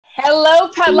Hello,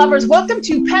 pet lovers. Welcome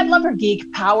to Pet Lover Geek,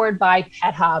 powered by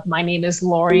Pet Hub. My name is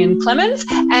Lorian Clemens,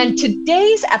 and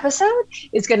today's episode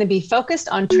is going to be focused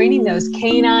on training those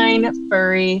canine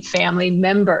furry family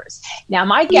members. Now,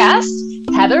 my guest,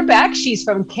 Heather Beck, she's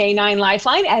from Canine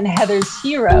Lifeline and Heather's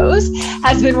Heroes,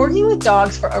 has been working with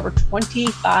dogs for over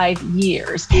 25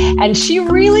 years, and she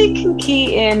really can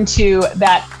key into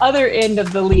that other end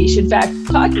of the leash. In fact,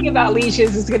 talking about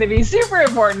leashes is going to be super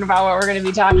important about what we're going to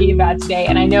be talking about today,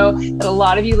 and I know that a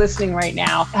lot of you listening right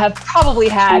now have probably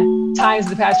had times in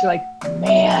the past you're like,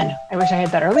 man, I wish I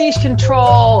had better leash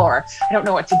control, or I don't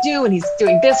know what to do when he's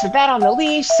doing this or that on the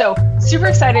leash. So super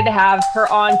excited to have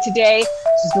her on today.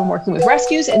 She's been working with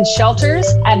rescues and shelters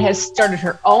and has started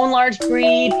her own large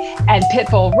breed and pit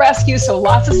bull rescue. So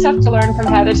lots of stuff to learn from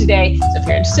Heather today. So if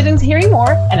you're interested in hearing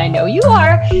more, and I know you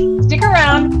are, stick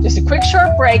around, just a quick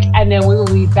short break, and then we will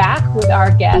be back with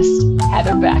our guest,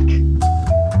 Heather Beck.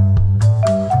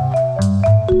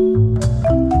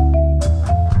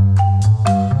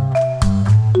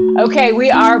 Okay, we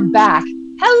are back.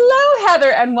 Hello,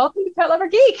 Heather, and welcome to Pet Lover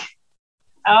Geek.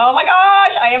 Oh my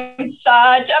gosh, I am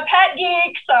such a pet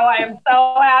geek, so I am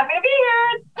so happy to be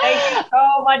here. Thank you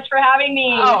so much for having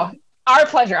me. Oh, our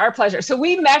pleasure, our pleasure. So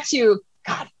we met you,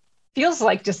 God, feels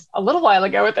like just a little while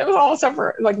ago. It was almost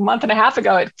over like a month and a half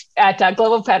ago at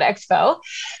Global Pet Expo.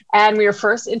 And we were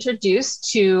first introduced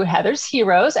to Heather's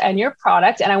Heroes and your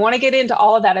product. And I want to get into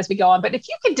all of that as we go on. But if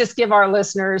you could just give our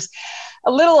listeners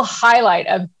a little highlight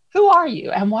of who are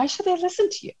you and why should they listen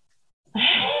to you?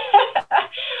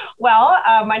 Well,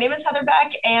 my name is Heather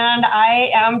Beck, and I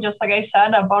am, just like I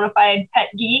said, a bona fide pet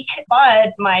geek. But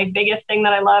my biggest thing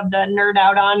that I love to nerd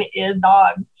out on is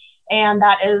dogs. And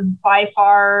that is by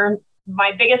far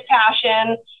my biggest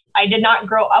passion. I did not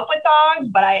grow up with dogs,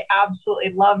 but I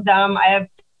absolutely love them. I have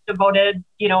devoted,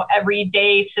 every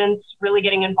day since really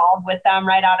getting involved with them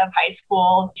right out of high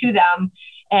school to them,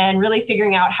 and really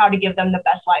figuring out how to give them the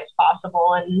best lives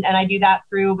possible. And I do that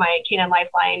through my Canine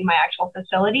Lifeline, my actual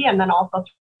facility, and then also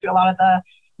through a lot of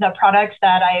the products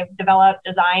that I've developed,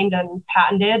 designed, and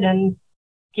patented, and,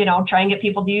 try and get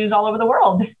people to use all over the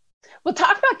world. Well,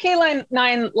 talk about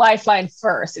Canine Lifeline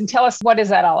first and tell us, what is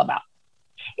that all about?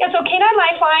 Yeah, so Canine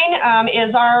Lifeline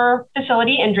is our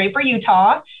facility in Draper,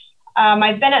 Utah.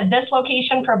 I've been at this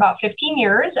location for about 15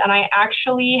 years, and I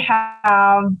actually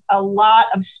have a lot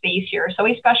of space here. So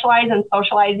we specialize in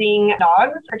socializing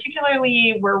dogs.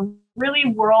 Particularly, we're really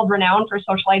world renowned for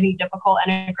socializing difficult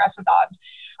and aggressive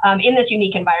dogs in this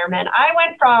unique environment. I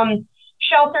went from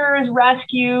shelters,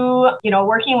 rescue,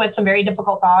 working with some very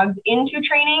difficult dogs into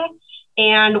training.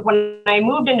 And when I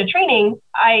moved into training,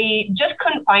 I just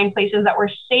couldn't find places that were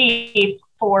safe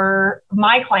for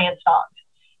my clients' dogs.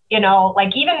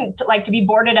 Even to be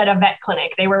boarded at a vet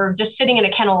clinic. They were just sitting in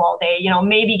a kennel all day,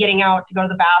 maybe getting out to go to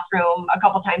the bathroom a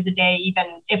couple times a day,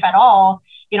 even if at all,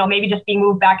 maybe just being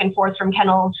moved back and forth from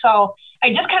kennels. So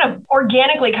I just kind of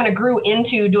organically grew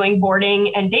into doing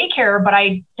boarding and daycare, but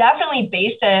I definitely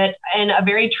based it in a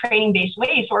very training-based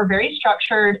way. So we're very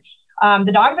structured.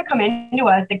 The dogs that come into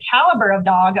us, the caliber of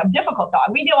difficult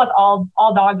dog, we deal with all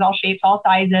dogs, all shapes, all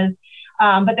sizes.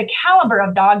 But the caliber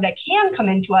of dog that can come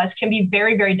into us can be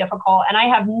very, very difficult. And I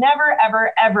have never,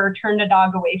 ever, ever turned a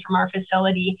dog away from our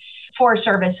facility for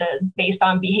services based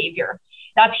on behavior.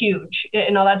 That's huge.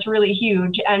 That's really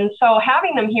huge. And so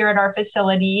having them here at our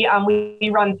facility,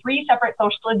 we run 3 separate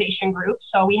socialization groups.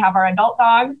 So we have our adult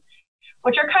dogs,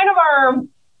 which are kind of our,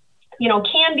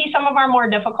 can be some of our more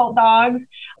difficult dogs,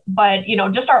 but,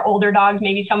 just our older dogs.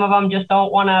 Maybe some of them just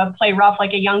don't want to play rough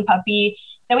like a young puppy.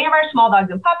 Then we have our small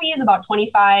dogs and puppies, about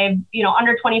 25,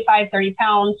 under 25, 30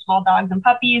 pounds, small dogs and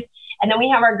puppies. And then we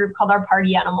have our group called our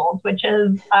party animals, which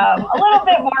is a little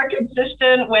bit more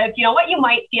consistent with, what you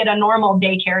might see at a normal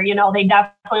daycare. They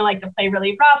definitely like to play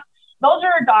really rough. Those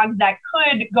are dogs that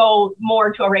could go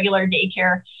more to a regular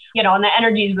daycare, and the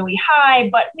energy is really high.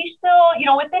 But we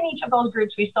still, within each of those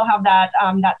groups, we still have that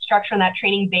structure and that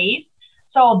training base.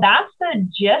 So that's the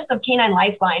gist of Canine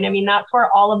Lifeline. I mean, that's where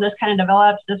all of this kind of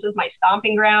develops. This is my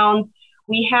stomping ground.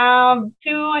 We have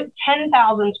 2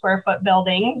 10,000 square foot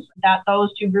buildings that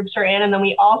those 2 groups are in. And then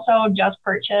we also just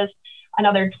purchased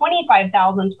another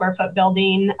 25,000 square foot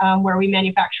building where we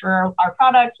manufacture our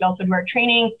products. We also do our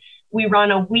training. We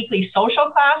run a weekly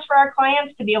social class for our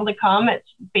clients to be able to come. It's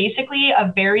basically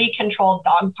a very controlled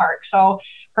dog park. So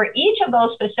for each of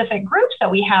those specific groups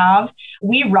that we have,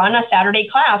 we run a Saturday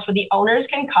class where the owners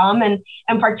can come and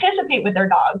participate with their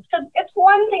dogs. Because it's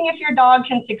one thing if your dog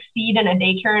can succeed in a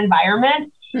daycare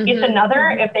environment. It's another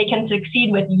if they can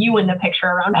succeed with you in the picture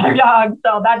around other dogs.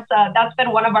 So that's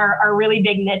been one of our really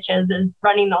big niches, is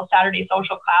running those Saturday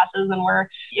social classes. And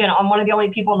I'm one of the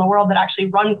only people in the world that actually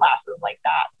run classes like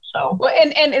that. So, well,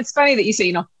 and it's funny that you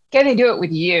say, can they do it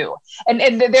with you? And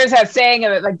there's that saying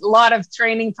of it, like a lot of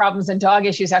training problems and dog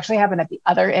issues actually happen at the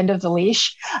other end of the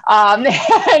leash.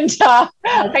 Yes.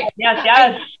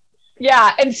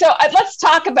 Yeah. And so let's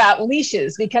talk about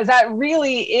leashes, because that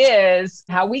really is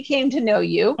how we came to know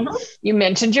you. You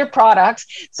mentioned your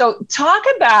products. So talk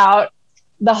about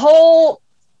the whole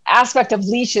aspect of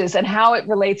leashes and how it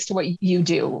relates to what you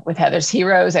do with Heather's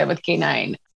Heroes and with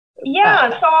Canine. Yeah.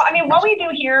 So, what we do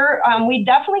here, we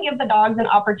definitely give the dogs an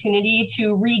opportunity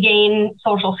to regain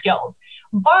social skills.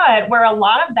 But where a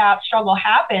lot of that struggle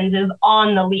happens is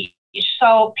on the leash.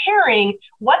 So pairing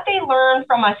what they learn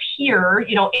from us here,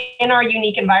 in our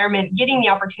unique environment, getting the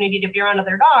opportunity to be around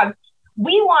other dogs,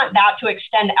 we want that to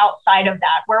extend outside of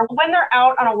that, where when they're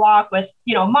out on a walk with,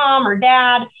 mom or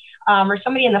dad, or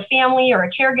somebody in the family or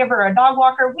a caregiver or a dog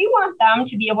walker, we want them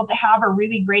to be able to have a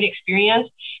really great experience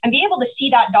and be able to see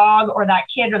that dog or that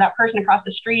kid or that person across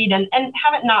the street and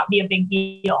have it not be a big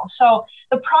deal. So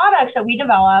the products that we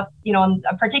develop,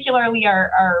 particularly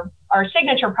our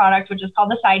signature product, which is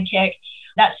called the Sidekick,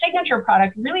 that signature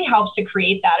product really helps to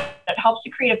create that. It helps to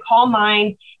create a calm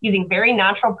mind using very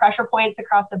natural pressure points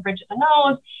across the bridge of the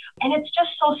nose. And it's just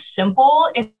so simple.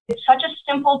 It's such a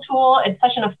simple tool. It's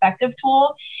such an effective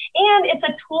tool. And it's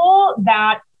a tool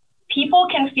that people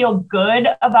can feel good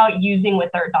about using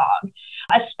with their dog,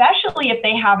 especially if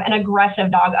they have an aggressive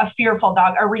dog, a fearful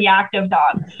dog, a reactive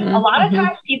dog. A lot of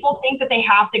times people think that they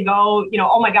have to go,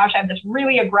 oh my gosh, I have this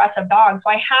really aggressive dog, so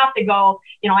I have to go,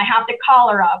 I have to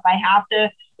collar up, I have to,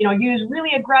 use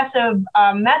really aggressive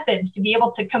methods to be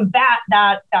able to combat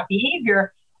that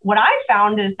behavior. What I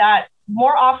found is that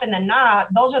more often than not,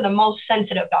 those are the most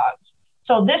sensitive dogs.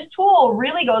 So this tool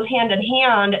really goes hand in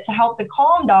hand to help the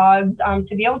calm dogs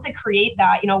to be able to create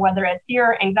that, whether it's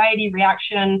fear, anxiety,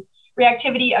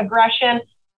 reactivity, aggression.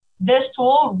 This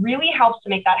tool really helps to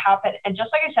make that happen. And just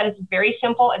like I said, it's very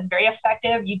simple. It's very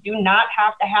effective. You do not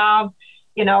have to have,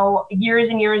 years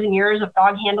and years and years of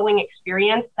dog handling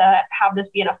experience to have this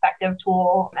be an effective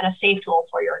tool and a safe tool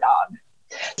for your dog.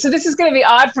 So this is going to be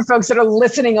odd for folks that are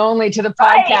listening only to the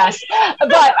podcast,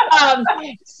 but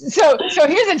so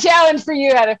here's a challenge for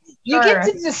you, Heather. You get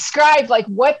to describe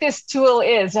what this tool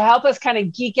is to help us kind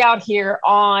of geek out here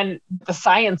on the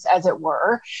science, as it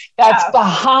were, that's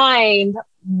behind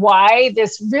why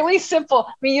this really simple.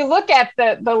 You look at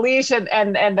the leash and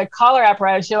the collar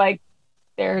apparatus, you're like,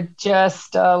 they're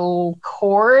just a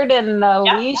cord and a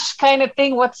leash kind of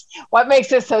thing. What makes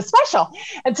this so special?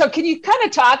 And so can you kind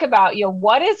of talk about,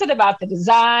 what is it about the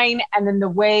design and then the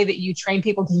way that you train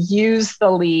people to use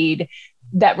the lead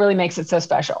that really makes it so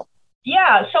special?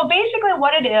 Yeah. So basically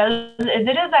what it is it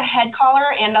is a head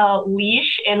collar and a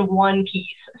leash in one piece.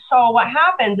 So what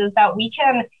happens is that we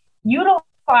can utilize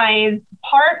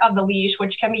part of the leash,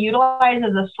 which can be utilized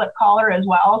as a slip collar as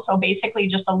well. So basically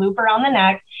just a loop around the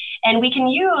neck. And we can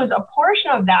use a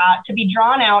portion of that to be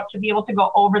drawn out to be able to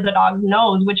go over the dog's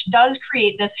nose, which does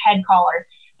create this head collar.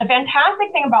 The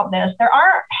fantastic thing about this, there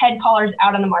are head collars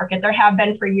out on the market. There have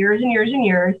been for years and years and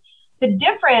years. The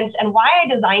difference and why I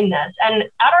designed this, and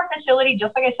at our facility,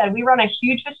 just like I said, we run a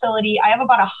huge facility. I have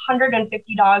about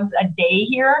 150 dogs a day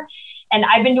here. And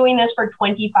I've been doing this for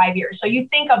 25 years. So you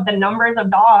think of the numbers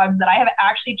of dogs that I have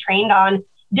actually trained on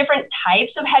different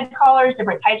types of head collars,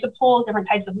 different types of tools, different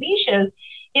types of leashes,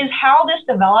 is how this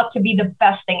developed to be the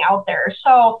best thing out there.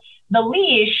 So the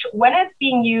leash, when it's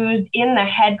being used in the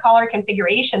head collar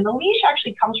configuration, the leash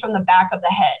actually comes from the back of the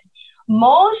head.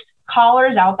 Most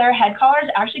collars out there, head collars,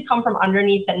 actually come from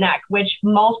underneath the neck, which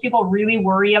most people really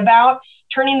worry about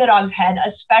turning the dog's head,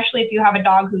 especially if you have a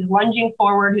dog who's lunging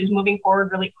forward, who's moving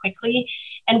forward really quickly.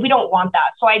 And we don't want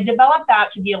that. So I developed that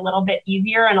to be a little bit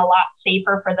easier and a lot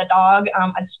safer for the dog,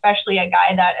 especially a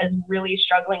guy that is really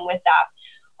struggling with that.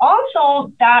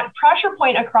 Also, that pressure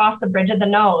point across the bridge of the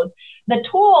nose, the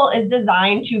tool is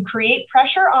designed to create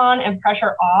pressure on and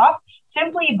pressure off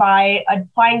simply by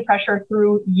applying pressure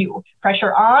through you.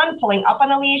 Pressure on, pulling up on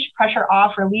the leash, pressure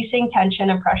off, releasing tension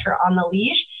and pressure on the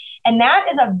leash. And that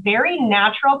is a very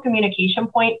natural communication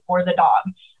point for the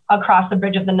dog across the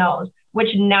bridge of the nose,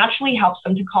 which naturally helps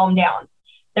them to calm down.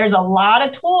 There's a lot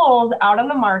of tools out on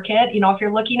the market. If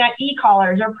you're looking at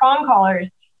e-collars or prong collars,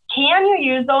 can you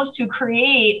use those to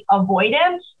create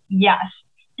avoidance? Yes.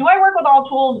 Do I work with all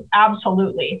tools?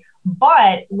 Absolutely.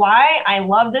 But why I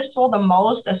love this tool the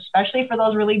most, especially for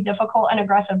those really difficult and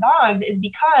aggressive dogs, is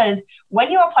because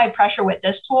when you apply pressure with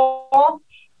this tool,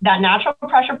 that natural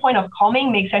pressure point of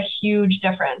calming makes a huge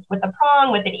difference. With the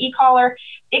prong, with an e-collar,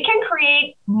 it can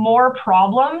create more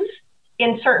problems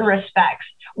in certain respects,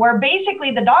 where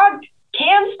basically the dog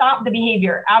can stop the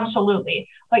behavior, absolutely.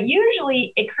 But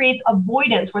usually it creates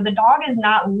avoidance where the dog is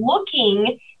not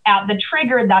looking at the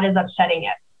trigger that is upsetting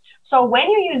it. So when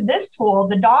you use this tool,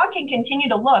 the dog can continue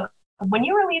to look. When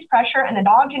you release pressure and the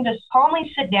dog can just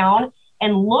calmly sit down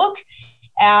and look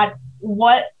at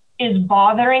what is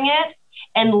bothering it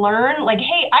and learn, like,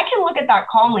 hey, I can look at that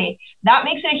calmly. That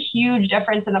makes a huge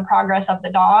difference in the progress of the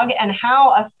dog and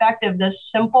how effective this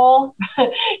simple,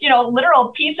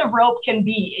 literal piece of rope can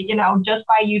be, just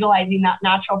by utilizing that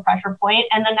natural pressure point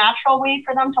and the natural way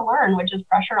for them to learn, which is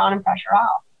pressure on and pressure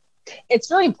off. It's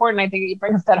really important, I think, that you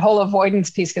bring up that whole avoidance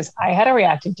piece, because I had a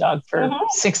reactive dog for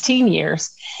 16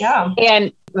 years. Yeah.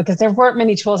 And because there weren't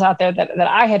many tools out there that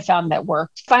I had found that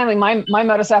worked. Finally, my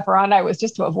modus operandi was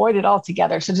just to avoid it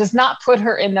altogether. So just not put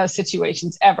her in those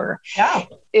situations ever. Yeah.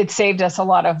 It saved us a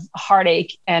lot of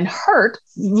heartache and hurt,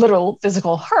 literal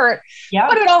physical hurt. Yeah.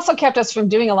 But it also kept us from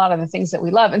doing a lot of the things that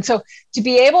we love. And so to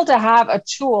be able to have a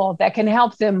tool that can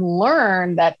help them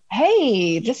learn that,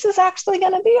 hey, this is actually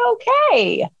going to be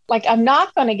okay. Like, I'm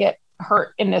not going to get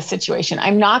hurt in this situation.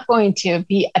 I'm not going to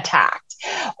be attacked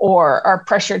or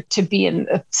pressured to be in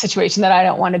a situation that I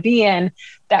don't want to be in.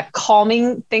 That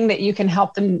calming thing that you can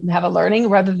help them have a learning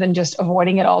rather than just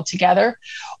avoiding it altogether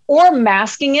or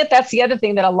masking it. That's the other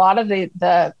thing, that a lot of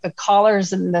the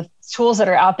collars and the tools that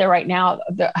are out there right now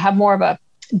have more of a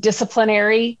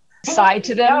disciplinary side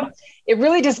to them. It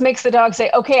really just makes the dog say,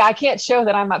 okay, I can't show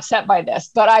that I'm upset by this,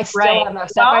 but I still am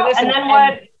upset by this. And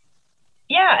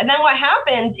then what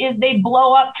happens is they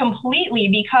blow up completely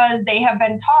because they have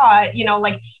been taught,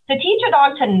 like, to teach a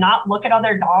dog to not look at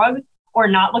other dogs or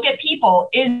not look at people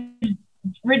is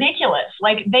ridiculous.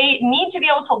 Like, they need to be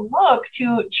able to look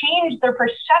to change their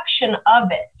perception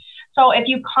of it. So if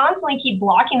you constantly keep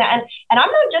blocking that, and I'm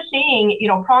not just saying,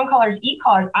 prong collars,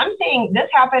 e-collars, I'm saying this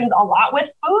happens a lot with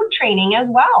food training as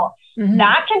well. Mm-hmm.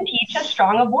 That can teach a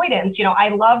strong avoidance. I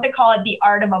love to call it the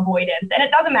art of avoidance, and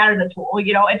it doesn't matter the tool,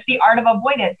 it's the art of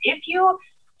avoidance. If you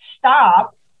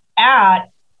stop at,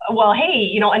 well,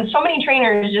 hey, and so many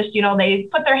trainers just, they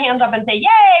put their hands up and say,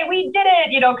 yay, we did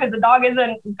it, because the dog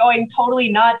isn't going totally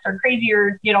nuts or crazy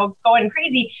or, going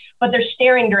crazy, but they're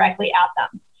staring directly at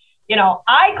them.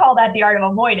 I call that the art of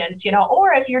avoidance,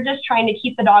 or if you're just trying to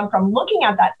keep the dog from looking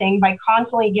at that thing by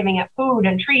constantly giving it food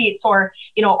and treats or,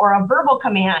 or a verbal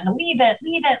command, leave it,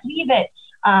 leave it, leave it.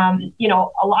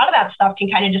 A lot of that stuff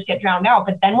can kind of just get drowned out.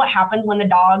 But then what happens when the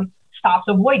dog stops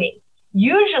avoiding?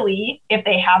 Usually, if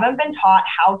they haven't been taught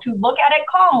how to look at it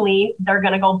calmly, they're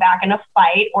going to go back into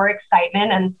fight or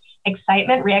excitement, and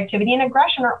excitement, reactivity, and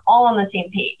aggression are all on the same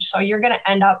page. So you're going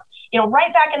to end up,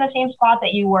 right back in the same spot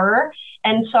that you were.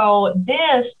 And so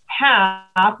this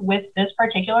path with this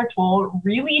particular tool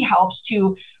really helps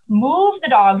to move the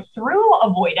dog through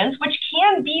avoidance, which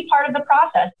can be part of the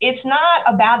process. It's not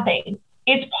a bad thing.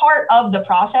 It's part of the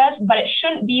process, but it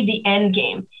shouldn't be the end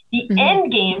game. The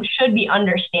end game should be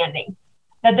understanding,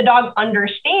 that the dog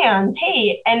understands,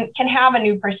 hey, and can have a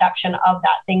new perception of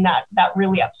that thing that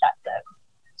really upsets it.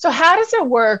 So how does it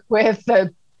work with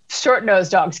the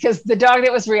short-nosed dogs? Because the dog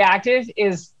that was reactive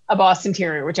is a Boston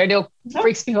Terrier, which I know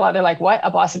freaks people out. They're like, what?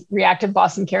 A reactive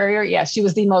Boston Terrier? Yeah, she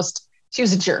was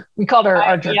a jerk. We called her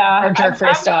our jerk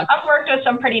face dog. I've worked with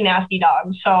some pretty nasty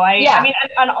dogs. So I mean,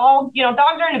 and all,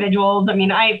 dogs are individuals. I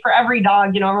mean, for every dog,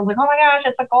 everyone's like, oh my gosh,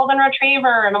 it's a golden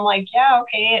retriever. And I'm like, yeah,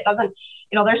 okay. It doesn't,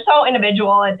 they're so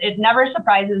individual. It never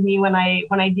surprises me when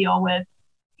I deal with,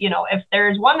 if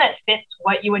there's one that fits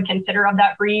what you would consider of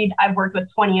that breed, I've worked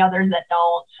with 20 others that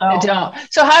don't.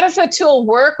 So how does the tool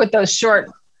work with those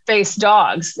short-faced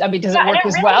dogs? I mean, does it work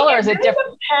as well, or is it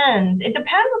different? It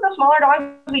depends with the smaller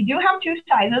dogs. We do have two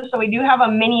sizes, so we do have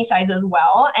a mini size as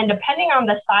well. And depending on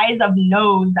the size of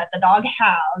nose that the dog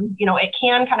has, it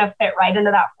can kind of fit right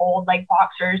into that fold, like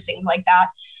boxers, things like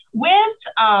that. With,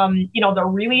 the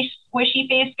really squishy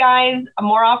faced guys,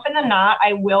 more often than not,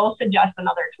 I will suggest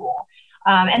another tool.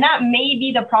 And that may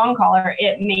be the prong collar.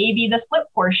 It may be the split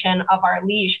portion of our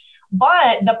leash,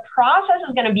 but the process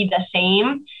is going to be the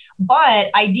same. But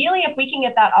ideally, if we can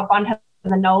get that up onto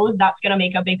the nose, that's going to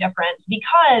make a big difference,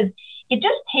 because it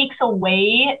just takes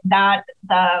away that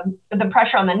the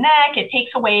pressure on the neck. It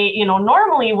takes away,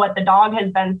 normally what the dog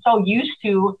has been so used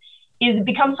to is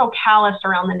become so calloused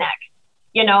around the neck.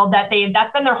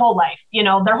 That's been their whole life,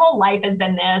 their whole life has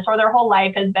been this, or their whole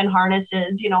life has been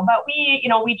harnesses, but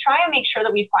we try and make sure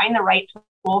that we find the right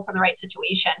tool for the right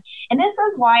situation. And this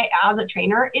is why, as a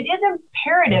trainer, it is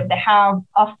imperative to have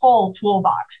a full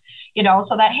toolbox,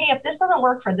 so that, hey, if this doesn't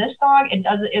work for this dog,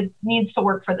 it needs to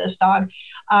work for this dog.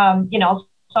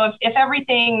 So if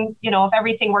everything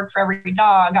worked for every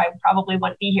dog, I probably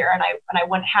wouldn't be here, and I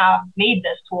wouldn't have made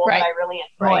this tool that I really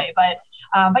enjoy. Right.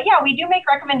 But yeah, we do make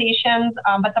recommendations,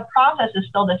 but the process is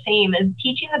still the same, is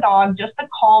teaching the dog just to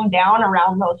calm down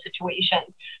around those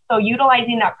situations. So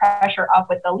utilizing that pressure up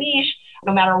with the leash,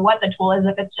 no matter what the tool is,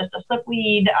 if it's just a slip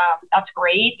lead, that's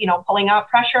great. Pulling out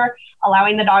pressure,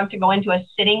 allowing the dog to go into a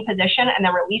sitting position, and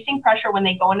then releasing pressure when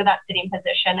they go into that sitting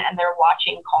position and they're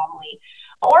watching calmly.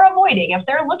 Or avoiding. If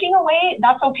they're looking away,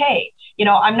 that's okay.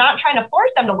 I'm not trying to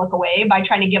force them to look away by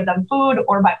trying to give them food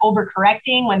or by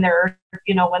overcorrecting when they're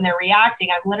reacting.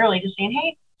 I'm literally just saying,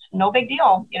 hey, it's no big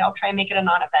deal. Try and make it a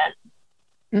non-event.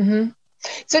 Mm-hmm.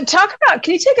 So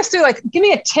can you take us through, give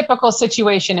me a typical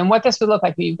situation and what this would look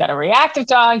like? You've got a reactive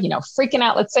dog, freaking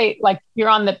out. Let's say you're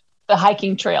on the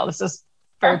hiking trail. This is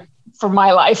for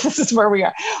my life. This is where we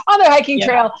are on the hiking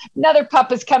trail. Another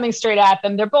pup is coming straight at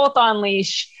them. They're both on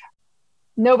leash.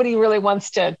 Nobody really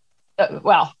wants to,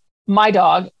 my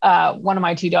dog, one of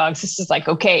my two dogs, this is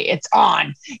okay, it's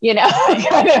on,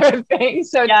 kind of thing.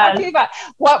 So talk to me about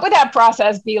what would that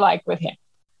process be like with him?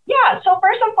 Yeah. So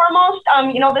first and foremost,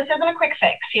 this isn't a quick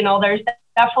fix. There's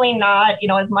definitely not,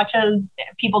 as much as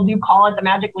people do call it the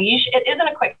magic leash, it isn't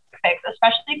a quick fix,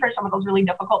 especially for some of those really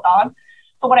difficult dogs.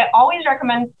 So what I always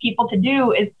recommend people to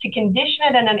do is to condition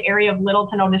it in an area of little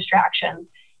to no distractions.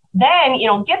 Then,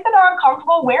 get the dog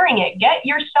comfortable wearing it. Get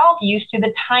yourself used to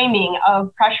the timing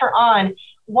of pressure on.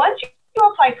 Once you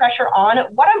apply pressure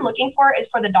on, what I'm looking for is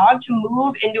for the dog to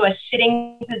move into a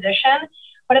sitting position.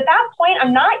 But at that point,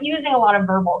 I'm not using a lot of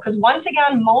verbal, because once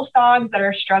again, most dogs that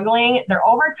are struggling, they're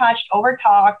overtouched,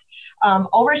 overtalked,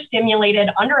 overstimulated,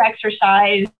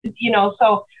 underexercised,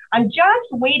 so I'm just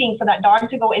waiting for that dog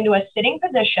to go into a sitting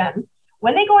position.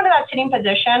 When they go into that sitting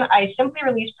position, I simply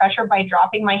release pressure by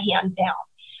dropping my hand down.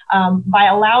 By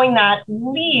allowing that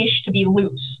leash to be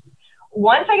loose.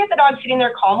 Once I get the dog sitting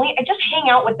there calmly, I just hang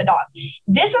out with the dog.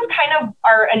 This is kind of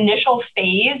our initial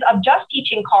phase of just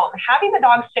teaching calm. Having the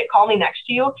dog sit calmly next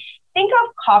to you, think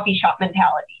of coffee shop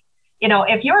mentality.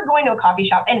 If you're going to a coffee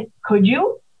shop, and could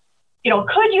you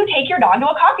take your dog to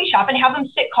a coffee shop and have them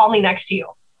sit calmly next to you?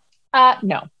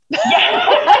 No.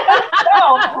 Yeah.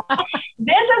 So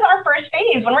this is our first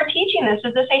phase when we're teaching this,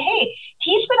 is to say, hey,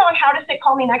 teach the dog how to sit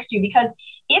calmly next to you, because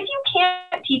if you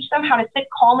can't teach them how to sit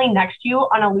calmly next to you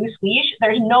on a loose leash,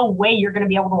 there's no way you're going to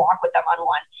be able to walk with them on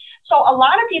one. So a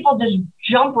lot of people just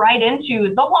jump right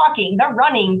into the walking, the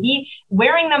running, the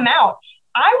wearing them out.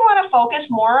 I want to focus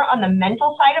more on the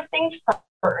mental side of things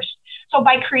first. So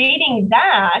by creating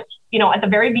that, at the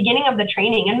very beginning of the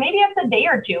training, and maybe it's a day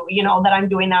or two, that I'm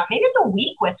doing that. Maybe it's a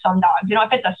week with some dogs.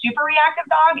 If it's a super reactive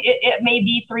dog, it may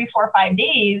be 3, 4, 5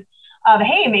 days of,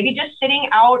 hey, maybe just sitting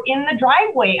out in the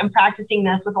driveway and practicing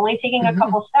this with only taking a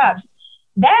couple steps.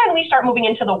 Then we start moving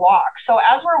into the walk. So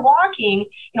as we're walking,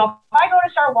 if I go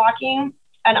to start walking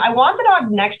and I want the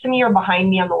dog next to me or behind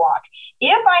me on the walk,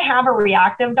 if I have a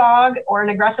reactive dog or an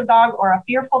aggressive dog or a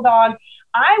fearful dog,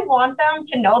 I want them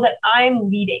to know that I'm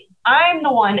leading. I'm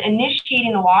the one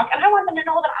initiating the walk, and I want them to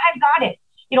know that I've got it.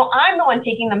 I'm the one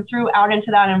taking them through out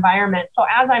into that environment. So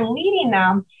as I'm leading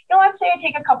them, let's say I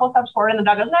take a couple steps forward and the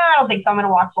dog goes, nah, I don't think so, I'm going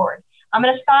to walk forward. I'm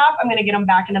going to stop. I'm going to get them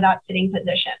back into that sitting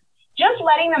position. Just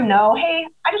letting them know, hey,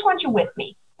 I just want you with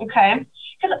me. Okay.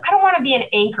 Because I don't want to be an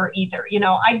anchor either.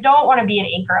 I don't want to be an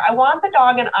anchor. I want the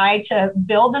dog and I to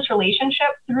build this relationship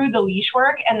through the leash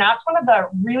work. And that's one of the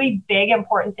really big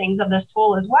important things of this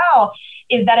tool as well,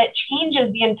 is that it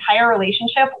changes the entire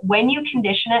relationship when you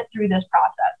condition it through this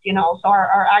process, so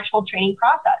our actual training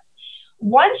process.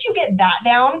 Once you get that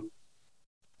down,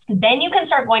 then you can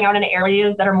start going out into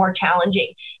areas that are more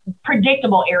challenging,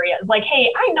 predictable areas. Like, hey,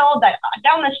 I know that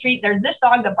down the street, there's this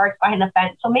dog that barks behind the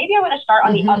fence. So maybe I'm going to start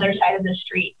on the other side of the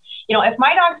street. If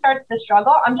my dog starts to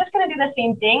struggle, I'm just going to do the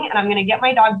same thing. And I'm going to get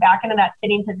my dog back into that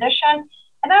sitting position.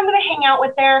 And then I'm going to hang out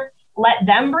with there, let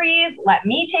them breathe, let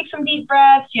me take some deep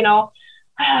breaths,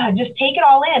 just take it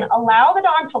all in. Allow the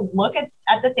dog to look at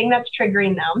the thing that's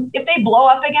triggering them. If they blow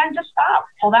up again, just stop,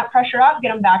 pull that pressure up, get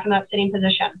them back in that sitting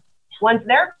position. Once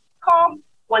they're calm,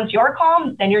 once you're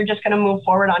calm, then you're just going to move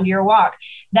forward onto your walk.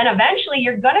 Then eventually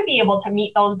you're going to be able to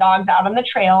meet those dogs out on the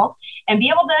trail and be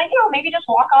able to, maybe just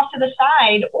walk off to the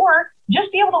side or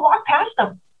just be able to walk past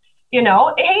them. Hey,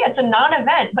 it's a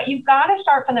non-event, but you've got to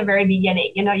start from the very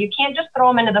beginning. You can't just throw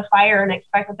them into the fire and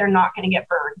expect that they're not going to get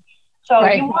burned. So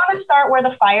You want to start where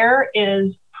the fire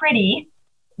is pretty,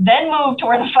 then move to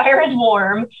where the fire is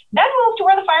warm, then move to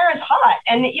where the fire is hot,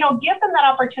 and, give them that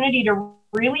opportunity to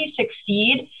really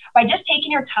succeed by just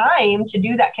taking your time to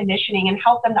do that conditioning and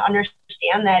help them to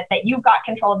understand that you've got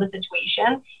control of the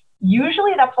situation.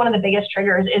 Usually that's one of the biggest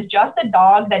triggers, is just a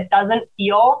dog that doesn't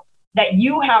feel that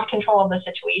you have control of the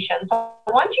situation. So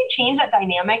once you change that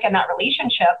dynamic and that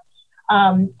relationship,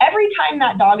 every time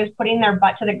that dog is putting their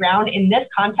butt to the ground in this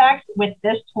context with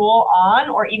this tool on,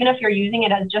 or even if you're using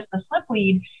it as just the slip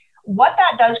lead, what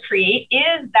that does create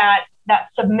is that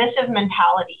submissive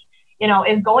mentality,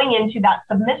 is going into that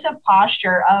submissive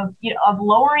posture of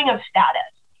lowering of status.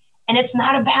 And it's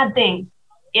not a bad thing.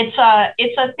 It's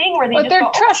a thing where they're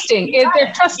trusting.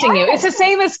 They're trusting you. It's the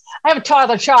same as I have a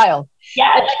toddler child.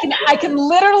 Yes. I can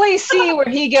literally see where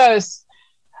he goes,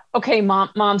 okay,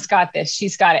 mom's got this.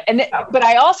 She's got it. But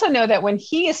I also know that when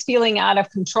he is feeling out of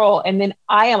control and then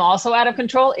I am also out of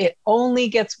control, it only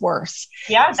gets worse.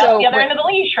 Yeah. That's the other end of the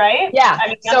leash, right? Yeah.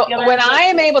 So when I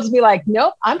am able to be like,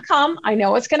 nope, I'm calm. I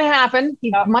know what's going to happen.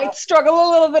 He might struggle a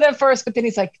little bit at first, but then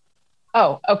he's like,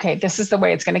 oh, okay, this is the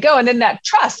way it's going to go. And then that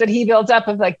trust that he builds up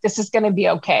of like, this is going to be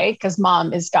okay because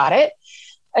mom has got it.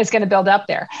 It's going to build up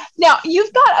there. Now,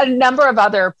 you've got a number of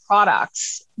other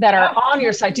products that are on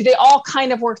your site. Do they all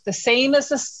kind of work the same as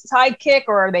the Sidekick,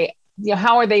 or are they,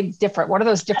 how are they different? What are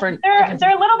those different? They're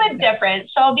a little bit different.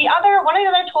 So one of the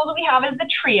other tools that we have is the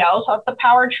Trio. So it's the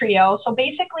Power Trio. So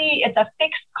basically it's a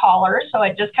fixed collar. So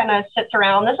it just kind of sits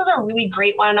around. This is a really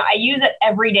great one. I use it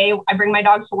every day. I bring my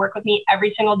dogs to work with me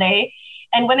every single day.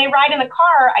 And when they ride in the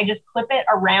car, I just clip it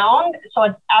around. So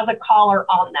it's as a collar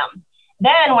on them.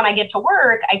 Then when I get to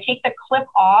work, I take the clip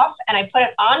off and I put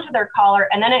it onto their collar,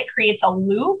 and then it creates a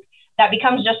loop that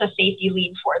becomes just a safety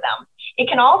lead for them. It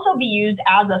can also be used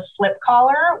as a slip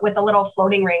collar with a little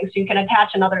floating ring, so you can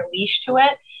attach another leash to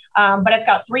it. But it's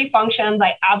got 3 functions.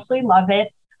 I absolutely love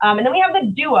it. And then we have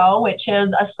the Duo, which is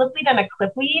a slip lead and a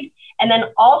clip lead. And then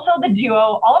also the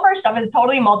Duo, all of our stuff is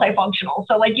totally multifunctional.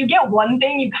 So like you get one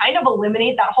thing, you kind of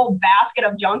eliminate that whole basket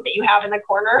of junk that you have in the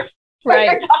corner.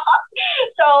 Right.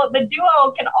 So the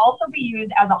Duo can also be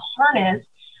used as a harness.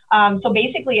 So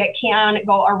basically it can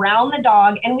go around the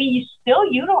dog, and we still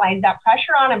utilize that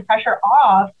pressure on and pressure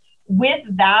off with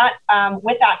that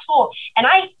tool. And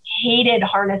I hated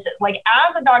harnesses. Like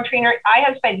as a dog trainer, I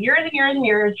have spent years and years and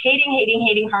years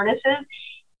hating harnesses.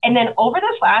 And then over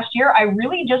this last year, I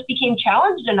really just became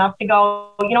challenged enough to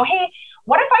go, hey,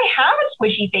 what if I have a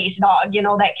squishy face dog,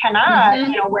 that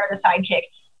cannot, wear the Sidekick?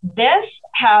 This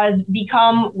has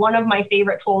become one of my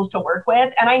favorite tools to work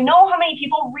with. And I know how many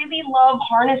people really love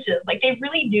harnesses, like they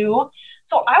really do.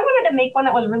 So I wanted to make one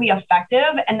that was really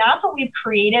effective. And that's what we've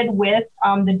created with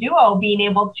the Duo, being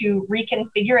able to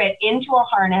reconfigure it into a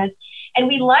harness. And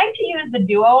we like to use the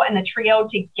Duo and the Trio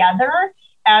together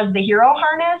as the hero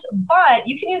harness, but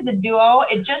you can use the Duo.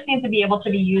 It just needs to be able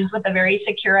to be used with a very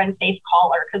secure and safe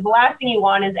collar, because the last thing you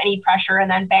want is any pressure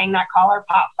and then bang, that collar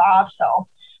pops off. So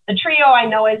the Trio I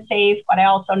know is safe, but I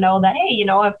also know that, hey,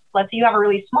 if let's say you have a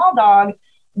really small dog,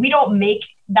 we don't make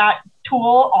that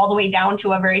tool all the way down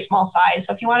to a very small size.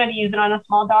 So if you wanted to use it on a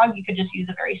small dog, you could just use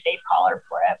a very safe collar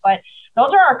for it. But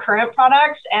those are our current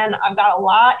products, and I've got a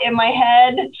lot in my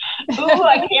head. Ooh,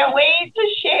 I can't wait to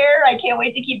share. I can't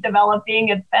wait to keep developing.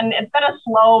 It's been a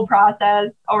slow process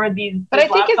over these. But I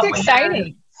think it's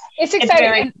exciting. It's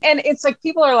exciting. And it's like,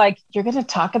 people are like, you're going to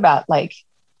talk about like,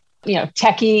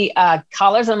 techie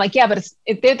collars. I'm like, yeah, but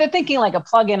they're thinking like a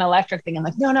plug-in electric thing. I'm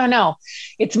like, no.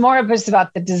 It's more of just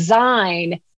about the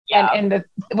design and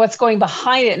what's going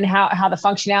behind it and how the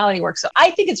functionality works. So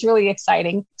I think it's really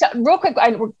exciting. So real quick,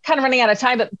 we're kind of running out of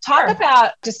time, but talk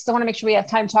about, just I want to make sure we have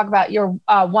time to talk about your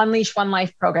One Leash, One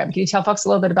Life program. Can you tell folks a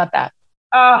little bit about that?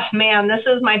 Oh man, this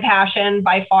is my passion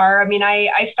by far. I mean,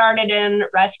 I started in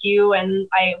rescue and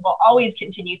I will always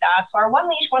continue that. So our One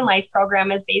Leash, One Life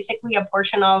program is basically a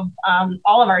portion of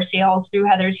all of our sales through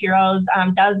Heather's Heroes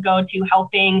does go to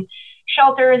helping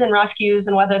shelters and rescues,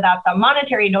 and whether that's a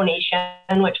monetary donation,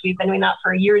 which we've been doing that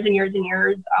for years and years and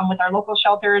years with our local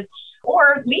shelters,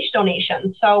 or leash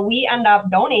donations. So we end up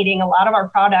donating a lot of our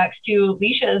products to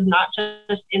leashes, not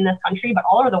just in this country, but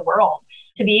all over the world,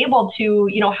 to be able to,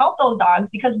 help those dogs.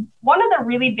 Because one of the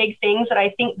really big things that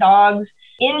I think dogs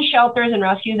in shelters and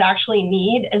rescues actually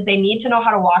need is they need to know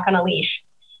how to walk on a leash.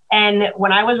 And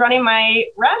when I was running my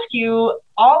rescue,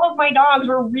 all of my dogs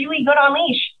were really good on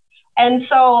leash. And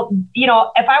so,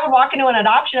 if I would walk into an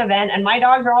adoption event and my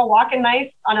dogs are all walking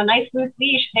nice on a nice loose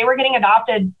leash, they were getting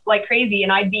adopted like crazy.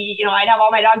 And I'd have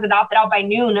all my dogs adopted out by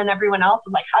noon, and everyone else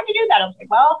was like, how'd you do that? I was like,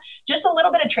 well, just a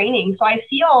little bit of training. So I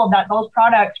feel that those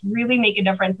products really make a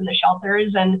difference in the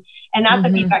shelters, and that's the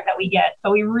feedback that we get.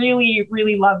 So we really,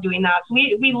 really love doing that. So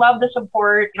we love the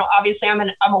support. Obviously I'm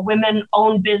a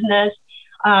women-owned business.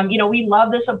 We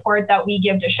love the support that we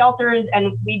give to shelters,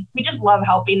 and we just love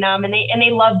helping them, and they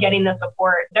love getting the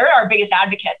support. They're our biggest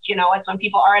advocates. It's when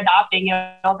people are adopting,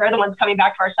 they're the ones coming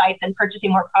back to our site and purchasing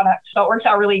more products. So it works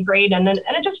out really great, and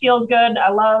it just feels good.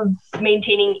 I love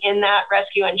maintaining in that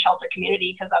rescue and shelter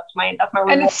community, because that's my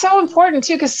role. And it's so important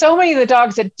too, because so many of the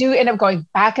dogs that do end up going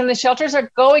back in the shelters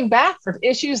are going back for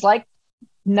issues like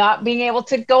not being able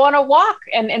to go on a walk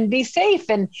and be safe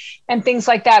and things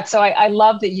like that. So I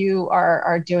love that you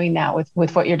are doing that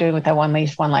with what you're doing with that One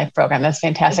Leash, One Life program. That's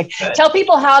fantastic. Tell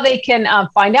people how they can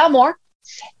find out more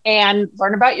and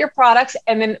learn about your products.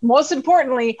 And then most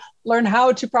importantly, learn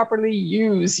how to properly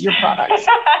use your products.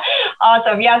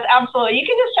 Awesome. Yes, absolutely. You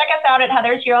can just check us out at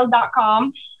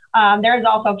heathersheroes.com. There's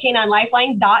also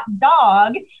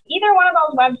caninelifeline.dog. Either one of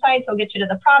those websites will get you to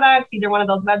the products. Either one of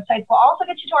those websites will also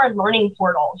get you to our learning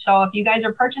portal. So if you guys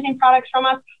are purchasing products from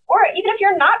us, or even if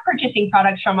you're not purchasing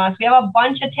products from us, we have a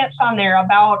bunch of tips on there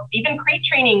about even crate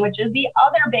training, which is the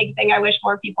other big thing I wish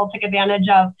more people took advantage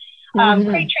of.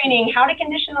 Crate training, how to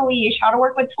condition the leash, how to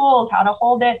work with tools, how to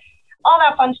hold it, all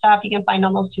that fun stuff you can find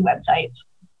on those two websites.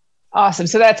 Awesome.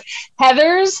 So that's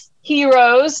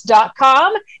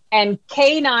heathersheroes.com and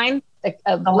K9,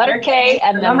 the letter K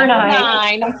and the number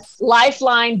 9,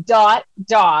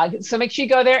 lifeline.dog. So make sure you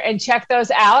go there and check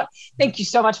those out. Thank you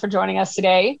so much for joining us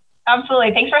today.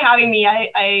 Absolutely. Thanks for having me.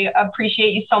 I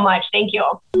appreciate you so much. Thank you.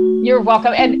 You're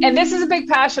welcome. And this is a big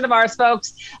passion of ours,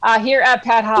 folks, here at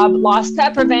Pet Hub. Lost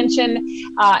pet prevention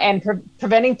and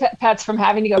preventing pets from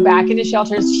having to go back into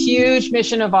shelters, huge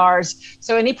mission of ours.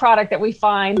 So any product that we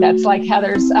find that's like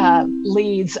Heather's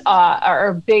leads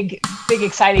are big,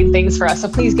 exciting things for us. So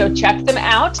please go check them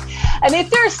out. And if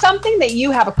there's something that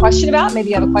you have a question about, maybe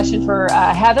you have a question for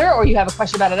Heather, or you have a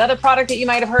question about another product that you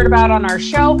might have heard about on our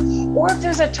show, or if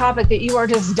there's a topic that you are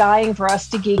just dying for us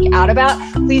to geek out about,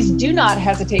 please do not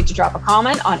hesitate to drop a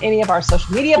comment on any of our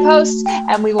social media posts,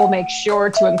 and we will make sure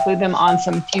to include them on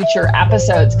some future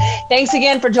episodes. Thanks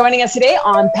again for joining us today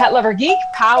on Pet Lover Geek,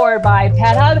 powered by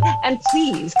Pet Hub, and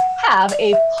please have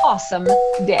a awesome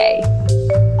day.